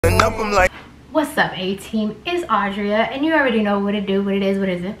I'm like, what's up, A-Team? It's Audria, and you already know what it do, what it is, what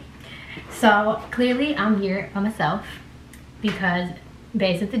isn't. So clearly I'm here by myself because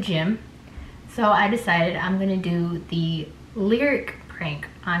Bae's at the gym. So I decided I'm gonna do the lyric prank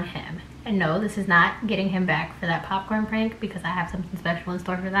on him. And no, this is not getting him back for that popcorn prank because I have something special in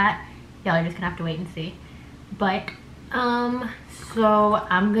store for that. Y'all are just gonna have to wait and see. But so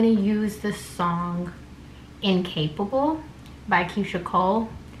I'm gonna use the song Incapable by KEYSHIA.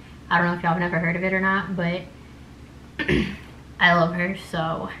 I don't know if y'all have never heard of it or not, but I love her.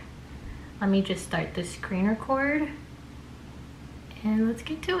 So let me just start the screen record and let's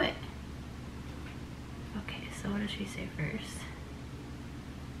get to it. Okay, so what does she say first?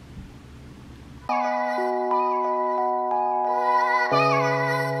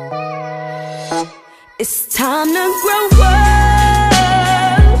 It's time to grow up.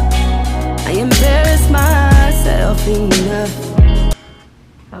 I embarrass myself enough.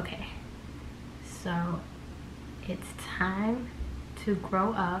 Okay, so it's time to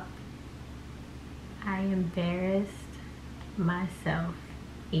grow up. I embarrassed myself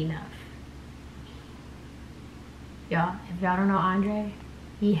enough. Y'all, if y'all don't know Andre,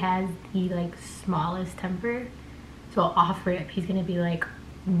 he has the like smallest temper. So off rip, he's gonna be like,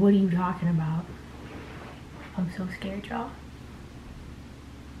 what are you talking about? I'm so scared, y'all.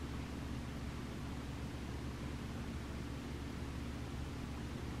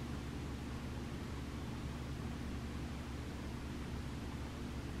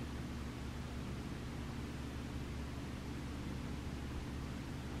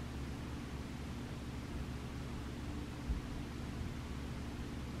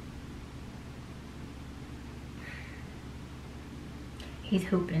 He's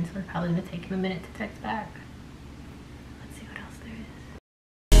hooping, so it's probably gonna take him a minute to text back. Let's see what else there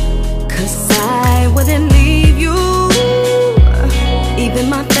is. 'Cause I wouldn't leave you. Even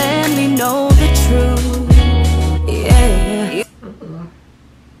my family know the truth. Yeah. Ooh.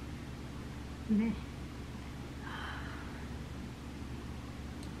 Meh.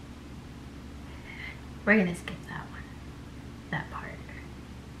 We're gonna skip that one. That part.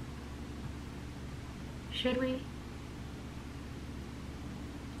 Should we?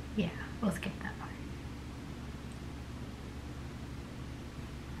 Yeah, we'll skip that part.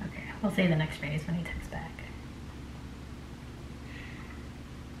 Okay, we'll say the next phrase when he texts back.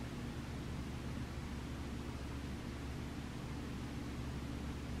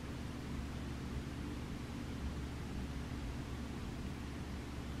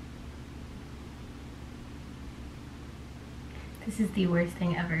 This is the worst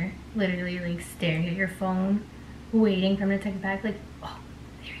thing ever. Literally, like, staring at your phone, waiting for him to text back, like, oh,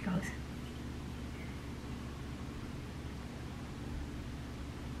 there he goes.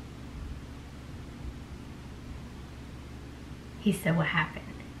 He said, what happened?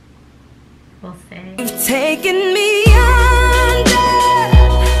 We'll say, You've taken me under,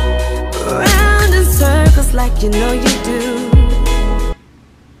 round in circles like you know you do.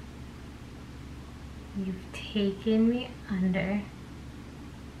 you've taken me under,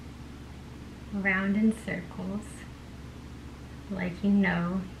 round in circles, like you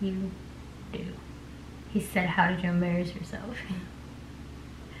know you do. He said, how did you embarrass yourself?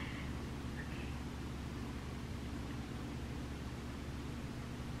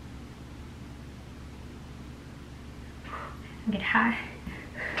 Get high.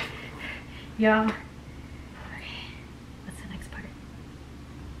 Y'all. Okay, what's the next part?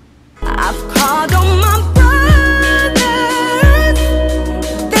 I've called on my brothers.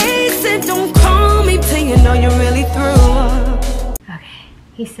 They said don't call me till you know you're really through. Okay,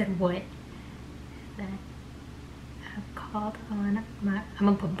 he said what? That I've called on my, I'm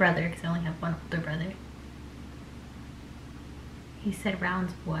gonna put brother because I only have one older brother. He said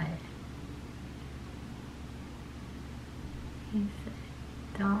rounds what? He said,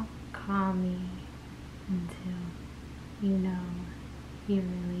 don't call me until you know you're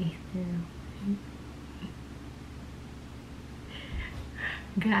really through.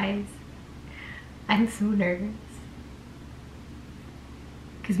 Guys, I'm so nervous.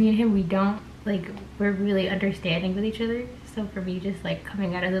 Because me and him, we don't, like, we're really understanding with each other. So for me just, like,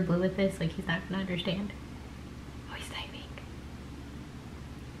 coming out of the blue with this, like, he's not gonna understand. Oh, he's typing.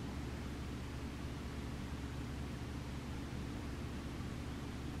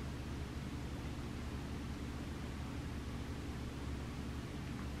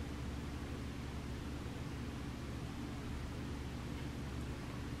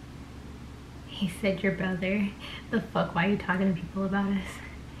 He said, your brother, the fuck, why are you talking to people about us?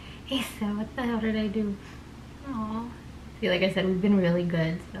 He said, what the hell did I do? Aw. See, like I said, we've been really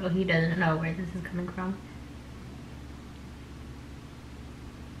good, so he doesn't know where this is coming from.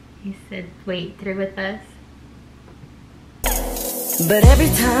 He said, wait, through with us. But every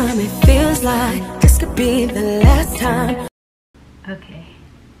time it feels like this could be the last time. Okay.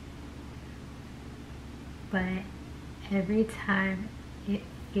 But every time it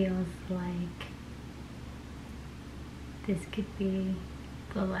feels like this could be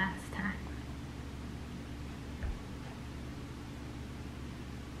the last time.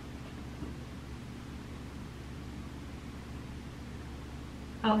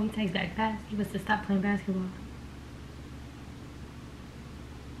 Oh, he takes back fast. He was to stop playing basketball.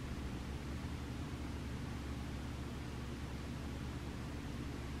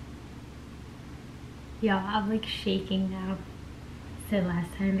 Y'all, I'm like shaking now. I said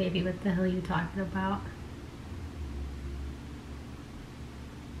last time, baby, what the hell are you talking about?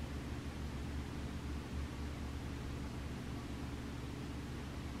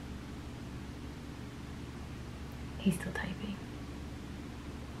 He's still typing.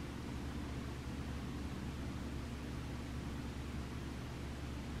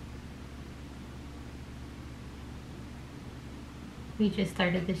 We just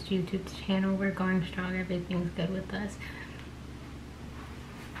started this YouTube channel. We're going strong. Everything's good with us.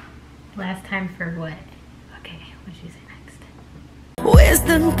 Last time for what? Okay, what should you say next? Where's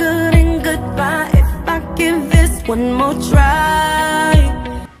the good and goodbye if I give this one more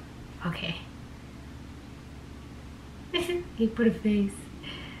try? Okay. He put a face.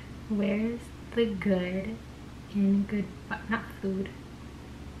 Where's the good and goodbye? Not food.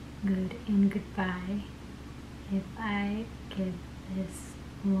 Good and goodbye if I give this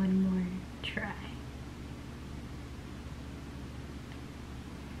one more try.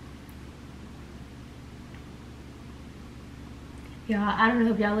 Y'all, I don't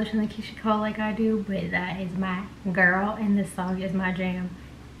know if y'all listen to KEYSHIA like I do, but that is my girl and this song is my jam.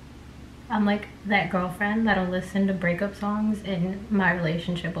 I'm like that girlfriend that'll listen to breakup songs and my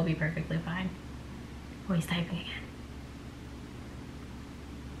relationship will be perfectly fine. Oh, he's typing again.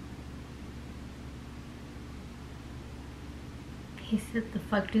 He said, the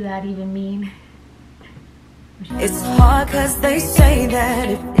fuck do that even mean? It's hard cause they say that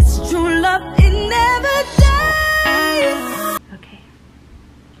if it's true love, it never dies. Okay.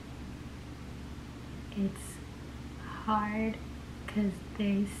 It's hard cause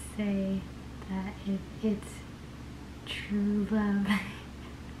they say that if it's true love,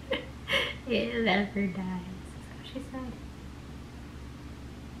 it never dies. Is that what she said?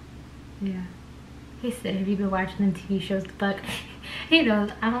 Yeah. He said, have you been watching the TV shows? The fuck? He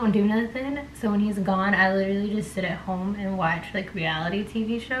knows I don't do nothing, so when he's gone, I literally just sit at home and watch like reality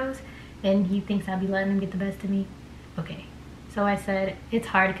TV shows, and he thinks I'll be letting him get the best of me. Okay, so I said, it's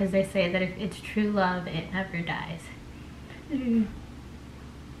hard because they say that if it's true love, it never dies. Okay.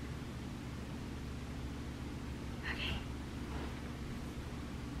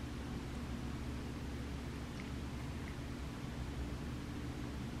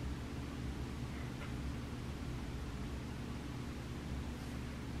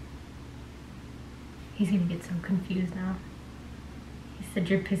 He's gonna get so confused now. He said,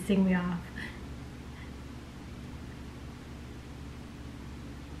 you're pissing me off.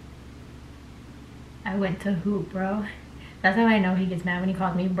 I went to hoop, bro. That's how I know he gets mad when he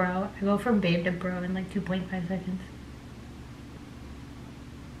calls me bro. I go from babe to bro in like 2.5 seconds.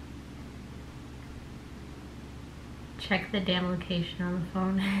 Check the damn location on the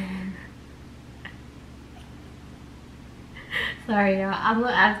phone. Sorry, y'all. I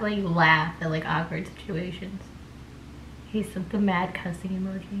like laugh at like awkward situations. He sent the mad cussing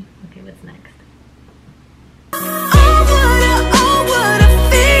emoji. Okay, what's next? Oh, what a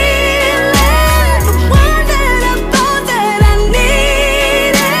feeling. The one that I thought that I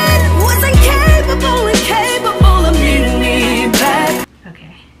needed was incapable of meeting me back.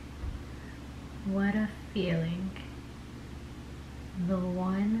 Okay. What a feeling. The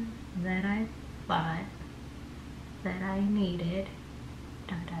one that I thought that I needed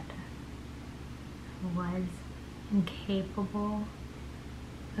was incapable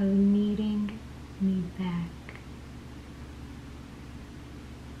of needing me back.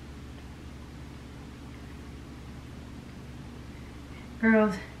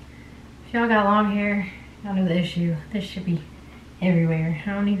 Girls, if y'all got long hair, y'all know the issue. This should be everywhere. I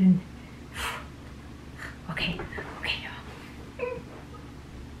don't even... Okay, y'all.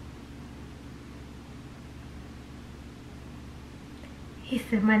 He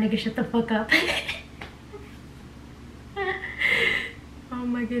said, my nigga, shut the fuck up. Oh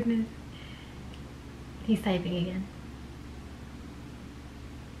my goodness. He's typing again.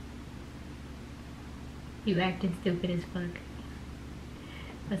 You acting stupid as fuck.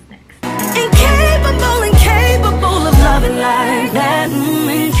 What's next? Incapable of loving like that.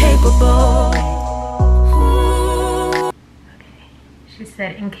 Incapable. incapable. Okay, she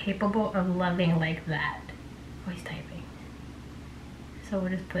said incapable of loving like that. Oh, he's typing. So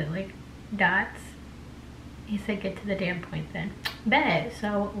we'll just put like dots. He said get to the damn point then. Bet.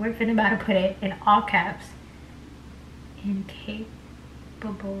 So we're finna about to put it in all caps.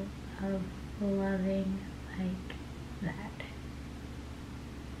 Incapable of loving like that.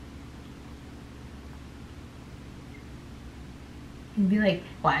 He'd be like,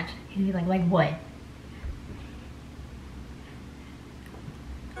 watch. He'd be like what?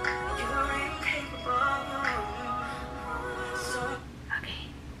 Okay,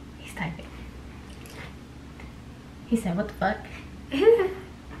 he's typing. He said, what the fuck? Okay.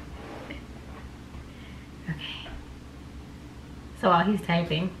 So while he's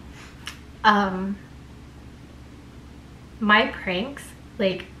typing, my pranks,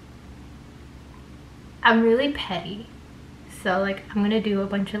 like, I'm really petty. So like I'm gonna do a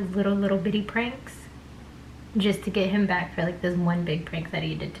bunch of little bitty pranks just to get him back for like this one big prank that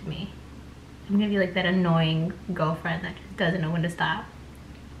he did to me. I'm gonna be like that annoying girlfriend that just doesn't know when to stop.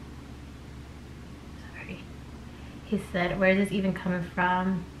 Sorry. He said, where is this even coming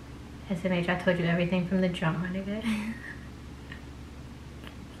from? SMH, I told you everything from the jump, my nigga.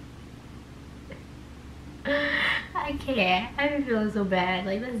 I can't. I feel so bad.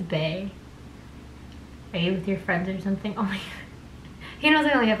 Like, that's bae. Are you with your friends or something? Oh my god. He knows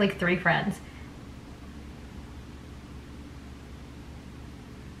I only have like 3 friends.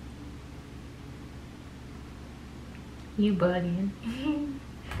 You bugging.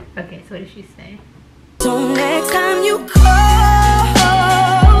 Okay, so what did she say? So next time you call,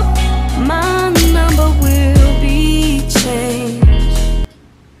 my number will be changed.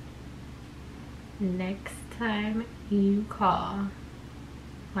 Next time you call,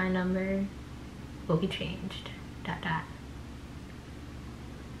 my number will be changed. ...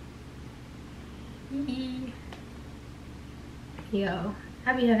 Yo,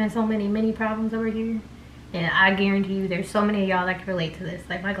 I be having so many problems over here, and I guarantee you there's so many of y'all that can relate to this.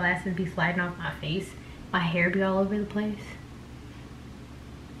 Like, my glasses be sliding off my face, my hair be all over the place.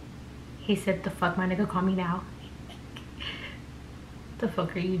 He said, the fuck, my nigga, call me now. The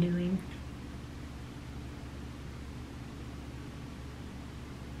fuck are you doing?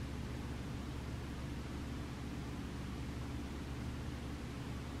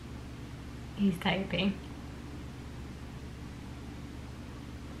 He's typing.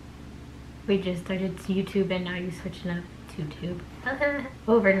 We just started YouTube and now you're switching up to YouTube.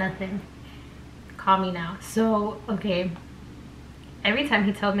 Over nothing. Call me now. So, okay. Every time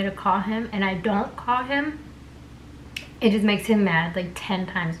he tells me to call him and I don't call him, it just makes him mad like 10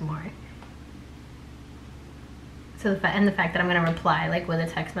 times more. So the fact that I'm gonna reply like with a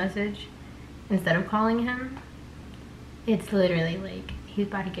text message instead of calling him, it's literally like he's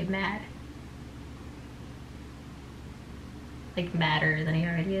about to get mad. Like madder than he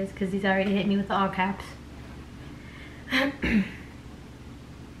already is, because he's already hit me with all caps. Okay,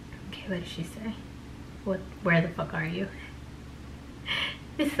 what did she say? Where the fuck are you?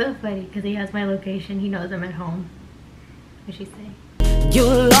 It's so funny because he has my location. He knows I'm at home. What did she say?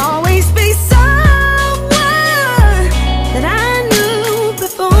 You'll always be someone that I knew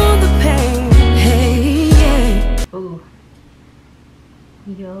before the pain. Hey, yeah. Ooh.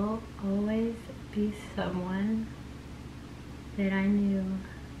 You'll always be someone that I knew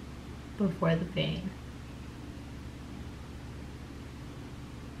before the pain.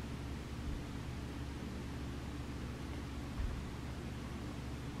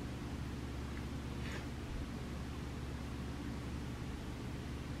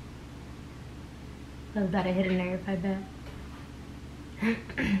 I was about to hit a nerve, I bet.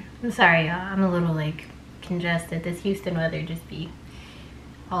 I'm sorry, y'all. I'm a little like congested. This Houston weather just be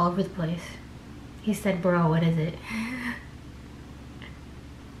all over the place. He said, bro, what is it?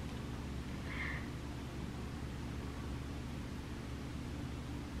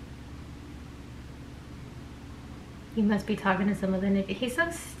 You must be talking to some of the niggas. He's so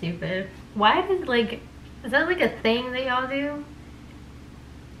stupid. Why does, like, is that like a thing that y'all do?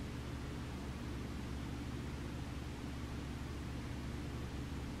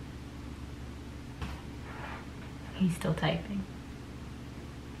 He's still typing.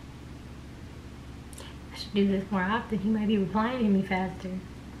 I should do this more often. He might be replying to me faster.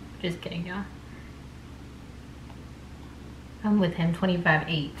 Just kidding, y'all. I'm with him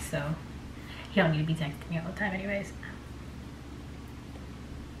 25/8, so he don't need to be texting me all the time anyways.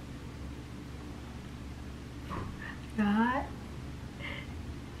 God.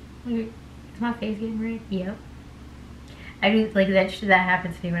 Is my face getting red? Yep. I do, like, that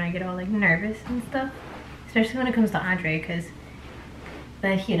happens to me when I get all like nervous and stuff. Especially when it comes to Andre, because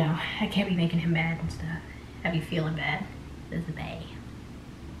But you know, I can't be making him mad and stuff. I be feeling bad. This is bae.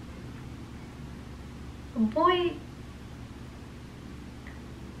 Boy,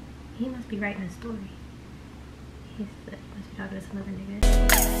 he must be writing a story. He's must be talking to some other nigga.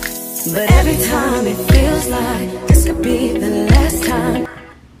 But every time it feels like this could be the last time.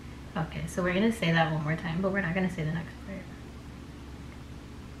 Okay, so we're gonna say that one more time, but we're not gonna say the next part.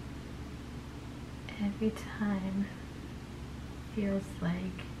 Every time feels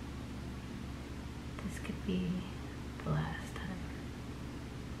like this could be the last time.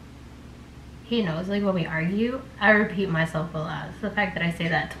 He knows, like when we argue, I repeat myself a lot. So the fact that I say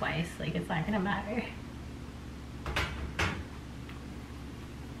that twice, like it's not gonna matter.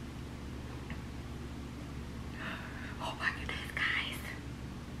 Oh my goodness, guys.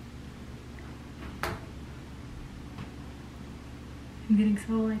 I'm getting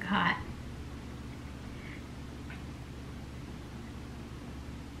so like hot.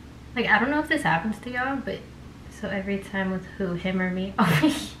 Like, I don't know if this happens to y'all, but so every time with who, him or me? Oh,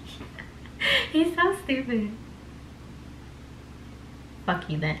 he's so stupid. Fuck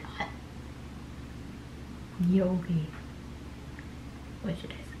you then. Yogi. What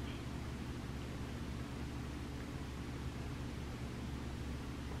should I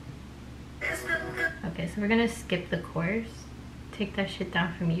say? Okay, so we're gonna skip the chorus. Take that shit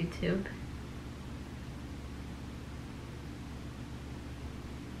down from YouTube.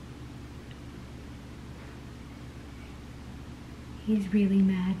 He's really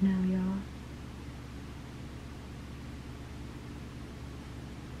mad now, y'all.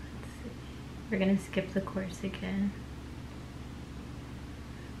 Let's see. We're gonna skip the chorus again.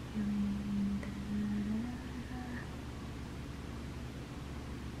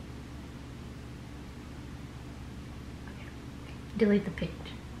 Okay. Delete the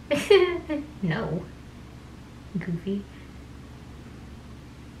page. No. Goofy.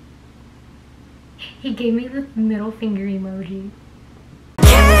 He gave me the middle finger emoji.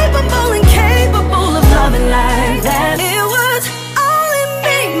 Capable and capable of loving like that. It was only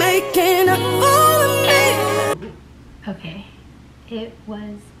me making a fool of me. Okay, it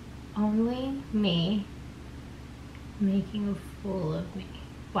was only me making a fool of me.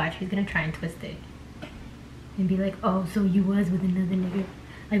 Watch, he's gonna try and twist it and be like, oh, so you was with another nigga,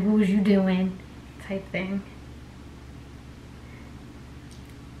 like what was you doing, type thing.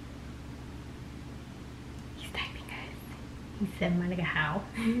 He said, my nigga, how?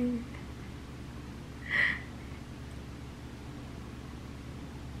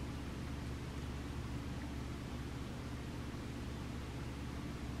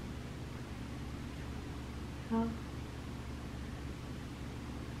 Oh.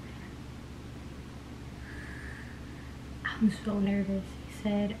 I'm so nervous. He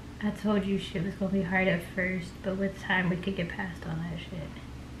said, I told you shit was gonna be hard at first, but with time we could get past all that shit.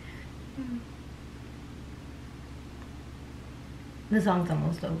 The song's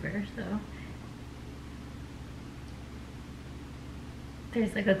almost over, so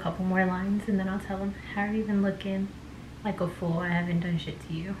there's like a couple more lines and then I'll tell him, how are you even looking like a fool? I haven't done shit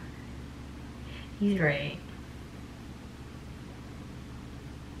to you. He's right.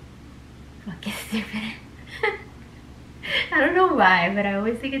 Fucking stupid. I don't know why, but I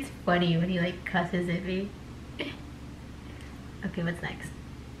always think it's funny when he like cusses at me. Okay, what's next?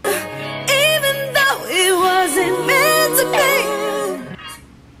 Even though it wasn't meant to be.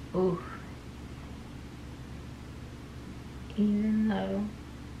 Ooh. Even though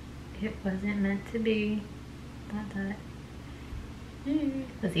it wasn't meant to be.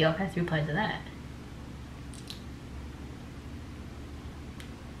 Let's see how fast he replies to that.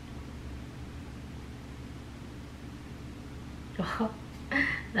 Oh,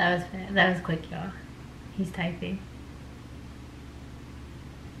 that was fast. That was quick, y'all. He's typing.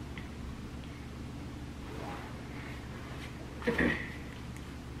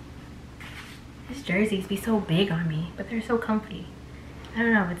 His jerseys be so big on me, but they're so comfy. I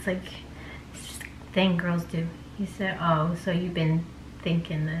don't know, it's like, it's just a thing girls do. He said, oh, so you've been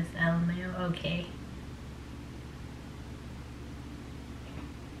thinking this, LMAO, okay.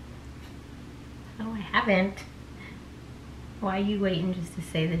 No, I haven't. Why are you waiting just to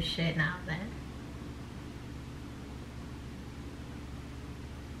say this shit now then?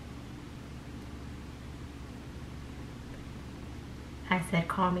 I said,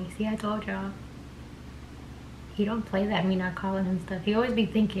 call me. See, I told y'all. He don't play that, me not calling him stuff. He always be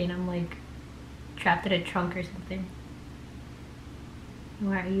thinking I'm like trapped in a trunk or something.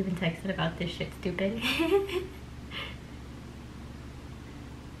 Why are you even texting about this shit, stupid?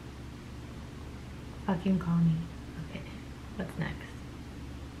 Fucking call me. Okay, what's next?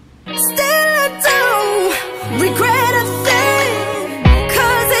 Still I don't regret a thing.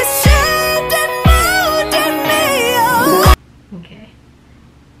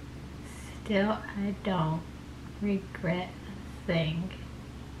 still, I don't regret a thing,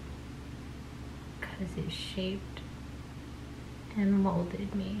 because it shaped and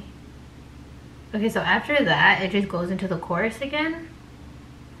molded me. Okay, so after that, it just goes into the chorus again.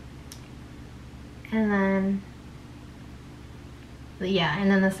 And then, yeah,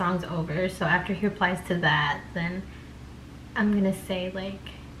 and then the song's over. So after he replies to that, then I'm gonna say, like,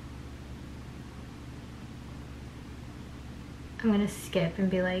 I'm gonna skip and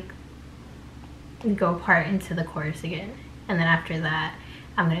be like, go part into the chorus again. And then after that,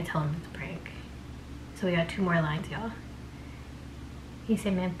 I'm gonna tell him it's a prank. So we got 2 more lines, y'all. He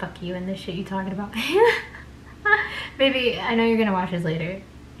said, man, fuck you and this shit you talking about. Baby, I know you're gonna watch this later.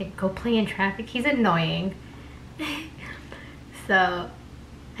 Like, go play in traffic. He's annoying. So,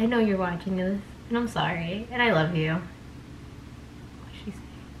 I know you're watching this, and I'm sorry, and I love you. What'd she say?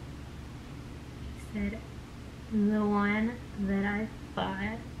 She said, the one that I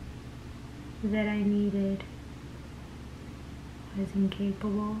thought that I needed was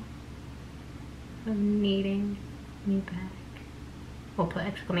incapable of needing me back. We'll put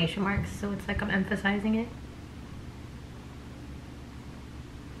exclamation marks so it's like I'm emphasizing it.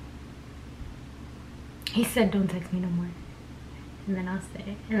 He said, don't text me no more. And then I'll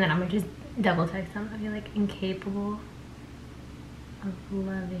say, and then I'm gonna just double text him. I'll be like, incapable of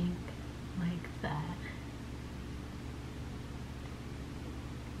loving like that.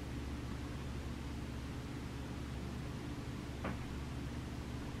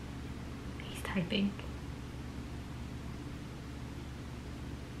 He's typing.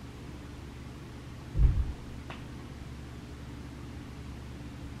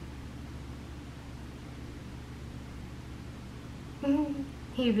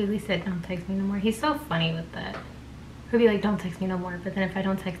 He really said, don't text me no more. He's so funny with that. He'll be like, don't text me no more. But then if I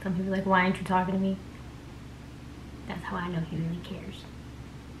don't text him, he'll be like, why aren't you talking to me? That's how I know he really cares.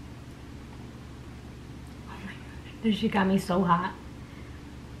 Oh my gosh. This shit got me so hot.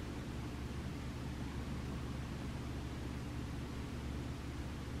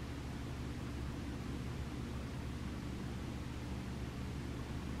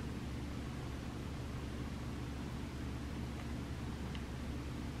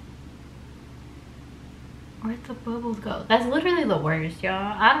 Where'd the bubbles go? That's literally the worst, y'all.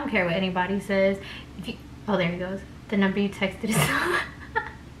 I don't care what anybody says. If you, oh, there he goes. The number you texted is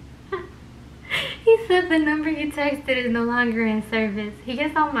he said the number you texted is no longer in service. He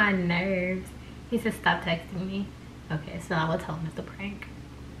gets on my nerves. He said, stop texting me. Okay, so I will tell him it's a prank.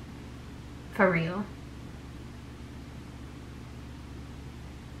 For real.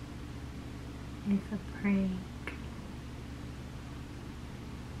 It's a prank.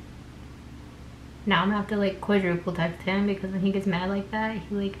 Now I'm gonna have to like quadruple text him because when he gets mad like that,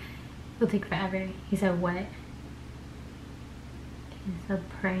 he'll take forever. He said, what? It's a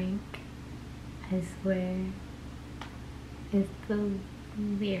prank. I swear. It's the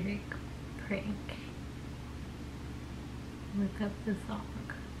lyric prank. Look up the song.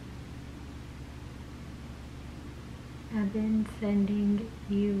 I've been sending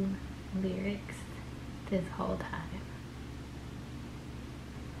you lyrics this whole time.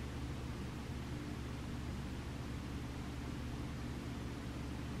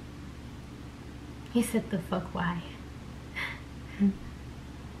 He said, the fuck why?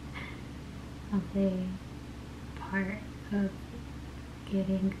 Okay, part of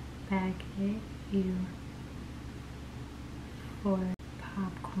getting back at you for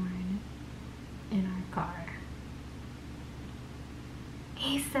popcorn in our car.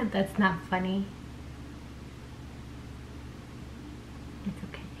 He said that's not funny. It's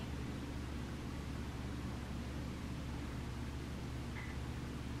okay.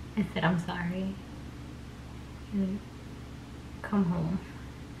 I said, I'm sorry. Come home.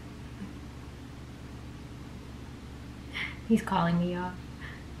 He's calling me, y'all.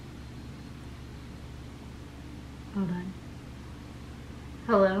 Hold on.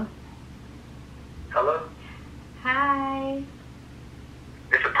 Hello? Hello? Hi.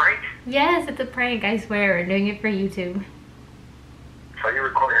 It's a prank? Yes, it's a prank, I swear. We're doing it for YouTube. So you're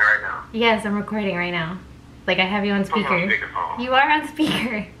recording right now? Yes, I'm recording right now. Like, I have you on speaker. I'm on speakerphone. You are on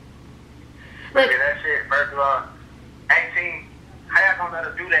speaker. Look. Baby, that shit, first of all, 18, how y'all gonna let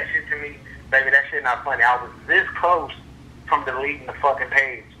her do that shit to me? Baby, that shit not funny. I was this close from deleting the fucking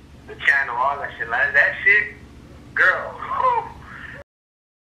page, the channel, all that shit. Like, that shit, girl, whew.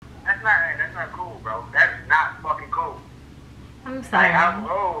 That's not cool, bro. That's not fucking cool. I'm sorry. Like,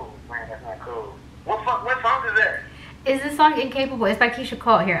 oh, man, that's not cool. What song is that? Is this song Incapable? It's by KEYSHIA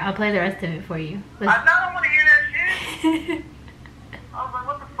Cole. Here, I'll play the rest of it for you. I don't want to hear that shit. I was like,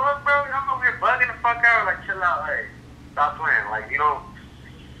 what the fuck, bro? I'm over here bugging the fuck out. Like, chill out. Hey, stop playing. Like, you don't...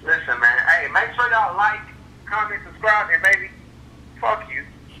 Listen, man. Hey, And make sure y'all like, comment, subscribe, and baby, fuck you.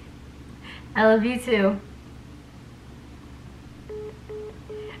 I love you too.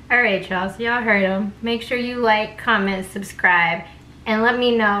 Alright, y'all, so y'all heard him. Make sure you like, comment, subscribe, and let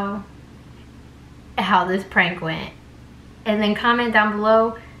me know how this prank went. And then comment down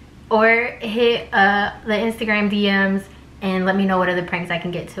below or hit the Instagram DMs and let me know what other pranks I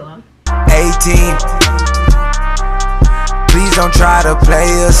can get to him. 18. Please don't try to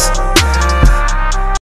play us.